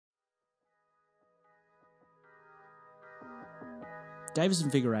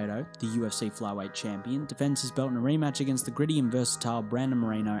Deiveson Figueiredo, the UFC flyweight champion, defends his belt in a rematch against the gritty and versatile Brandon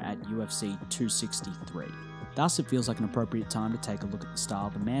Moreno at UFC 263. Thus, it feels like an appropriate time to take a look at the style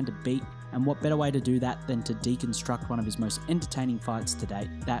of the man to beat, and what better way to do that than to deconstruct one of his most entertaining fights to date,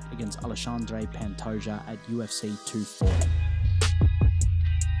 that against Alexandre Pantoja at UFC 240.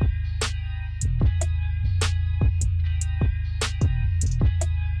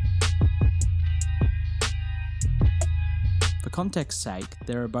 For context's sake,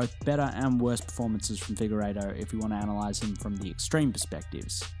 there are both better and worse performances from Figueiredo if you want to analyse him from the extreme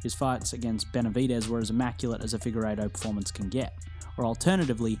perspectives. His fights against Benavidez were as immaculate as a Figueiredo performance can get, or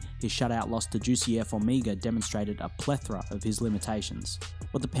alternatively, his shutout loss to Juicy F. Omega demonstrated a plethora of his limitations.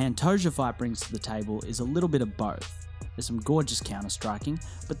 What the Pantoja fight brings to the table is a little bit of both. There's some gorgeous counter-striking,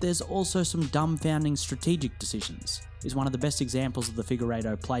 but there's also some dumbfounding strategic decisions. He's one of the best examples of the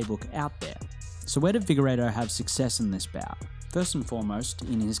Figueiredo playbook out there. So where did Figueiredo have success in this bout? First and foremost,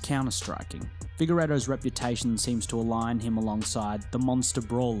 in his counter-striking. Figueiredo's reputation seems to align him alongside the monster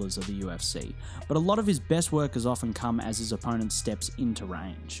brawlers of the UFC, but a lot of his best work has often come as his opponent steps into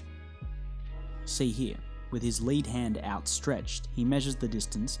range. See here, with his lead hand outstretched, he measures the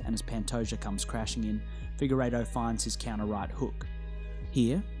distance, and as Pantoja comes crashing in, Figueiredo finds his counter right hook.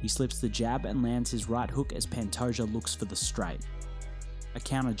 Here, he slips the jab and lands his right hook as Pantoja looks for the straight. A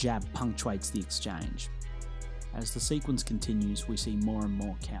counter jab punctuates the exchange. As the sequence continues, we see more and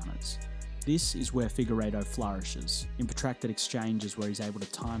more counters. This is where Figueiredo flourishes, in protracted exchanges where he's able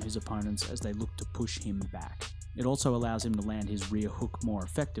to time his opponents as they look to push him back. It also allows him to land his rear hook more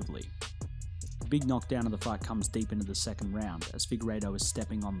effectively. The big knockdown of the fight comes deep into the second round, as Figueiredo is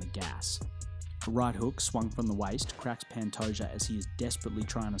stepping on the gas. A right hook swung from the waist cracks Pantoja as he is desperately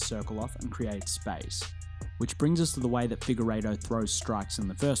trying to circle off and create space. Which brings us to the way that Figueiredo throws strikes in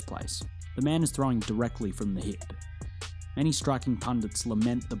the first place. The man is throwing directly from the hip. Many striking pundits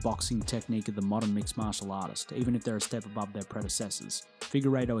lament the boxing technique of the modern mixed martial artist, even if they're a step above their predecessors.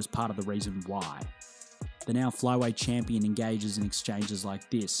 Figueiredo is part of the reason why. The now flyweight champion engages in exchanges like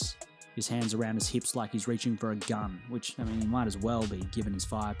this. His hands around his hips like he's reaching for a gun, which, he might as well be, given his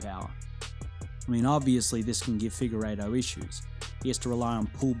firepower. Obviously this can give Figueiredo issues. He has to rely on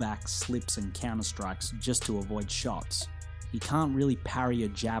pullbacks, slips and counter strikes just to avoid shots. He can't really parry a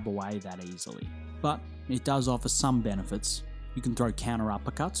jab away that easily. But it does offer some benefits. You can throw counter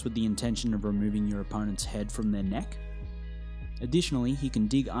uppercuts with the intention of removing your opponent's head from their neck. Additionally, he can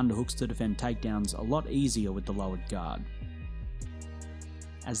dig underhooks to defend takedowns a lot easier with the lowered guard.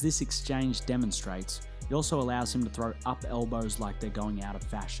 As this exchange demonstrates, it also allows him to throw up elbows like they're going out of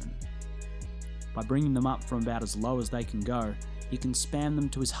fashion. By bringing them up from about as low as they can go, he can spam them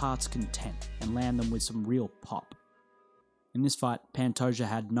to his heart's content and land them with some real pop. In this fight, Pantoja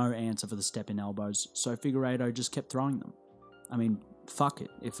had no answer for the step-in elbows, so Figueiredo just kept throwing them. Fuck it,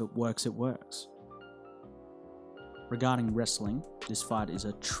 if it works, it works. Regarding wrestling, this fight is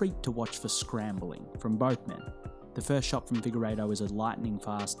a treat to watch for scrambling from both men. The first shot from Figueiredo is a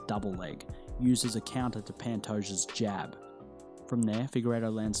lightning-fast double leg, used as a counter to Pantoja's jab. From there,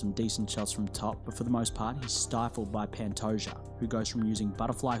 Figueiredo lands some decent shots from top, but for the most part, he's stifled by Pantoja, who goes from using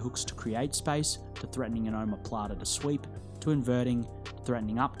butterfly hooks to create space, to threatening an omoplata to sweep, to inverting, to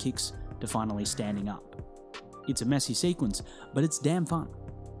threatening up kicks, to finally standing up. It's a messy sequence, but it's damn fun.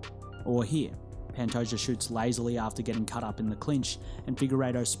 Or here, Pantoja shoots lazily after getting cut up in the clinch, and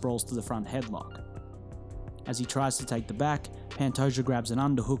Figueiredo sprawls to the front headlock. As he tries to take the back, Pantoja grabs an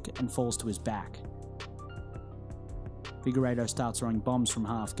underhook and falls to his back. Figueiredo starts throwing bombs from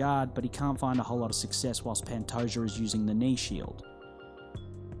half guard, but he can't find a whole lot of success whilst Pantoja is using the knee shield.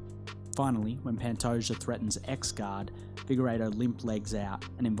 Finally, when Pantoja threatens X-guard, Figueiredo limp legs out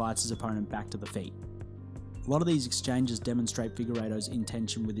and invites his opponent back to the feet. A lot of these exchanges demonstrate Figueiredo's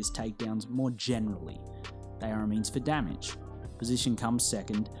intention with his takedowns more generally. They are a means for damage. Position comes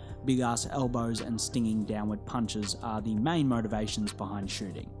second, big ass elbows and stinging downward punches are the main motivations behind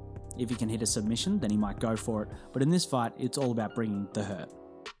shooting. If he can hit a submission, then he might go for it, but in this fight, it's all about bringing the hurt.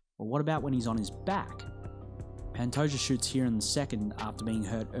 Well, what about when he's on his back? Pantoja shoots here in the second after being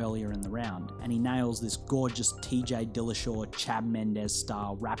hurt earlier in the round, and he nails this gorgeous TJ Dillashaw, Chad Mendes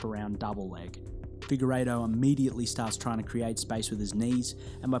style wraparound double leg. Figueiredo immediately starts trying to create space with his knees,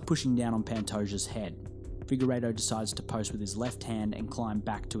 and by pushing down on Pantoja's head, Figueiredo decides to post with his left hand and climb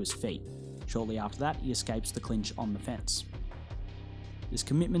back to his feet. Shortly after that, he escapes the clinch on the fence. This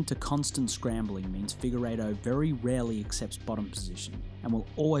commitment to constant scrambling means Figueiredo very rarely accepts bottom position, and will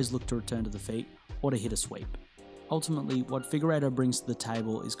always look to return to the feet or to hit a sweep. Ultimately, what Figueiredo brings to the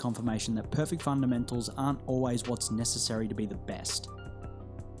table is confirmation that perfect fundamentals aren't always what's necessary to be the best.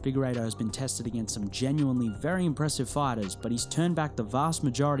 Figueiredo has been tested against some genuinely very impressive fighters, but he's turned back the vast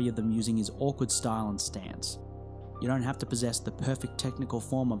majority of them using his awkward style and stance. You don't have to possess the perfect technical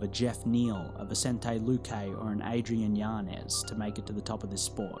form of a Jeff Neal, a Vicente Luque, or an Adrian Yanez to make it to the top of this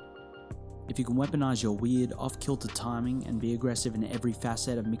sport. If you can weaponize your weird, off-kilter timing and be aggressive in every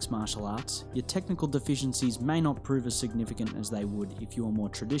facet of mixed martial arts, your technical deficiencies may not prove as significant as they would if you were more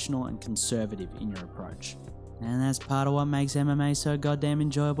traditional and conservative in your approach. And that's part of what makes MMA so goddamn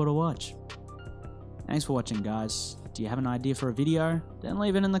enjoyable to watch. Thanks for watching, guys. Do you have an idea for a video? Then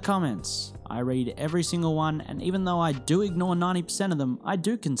leave it in the comments. I read every single one, and even though I do ignore 90% of them, I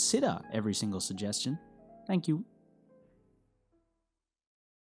do consider every single suggestion. Thank you.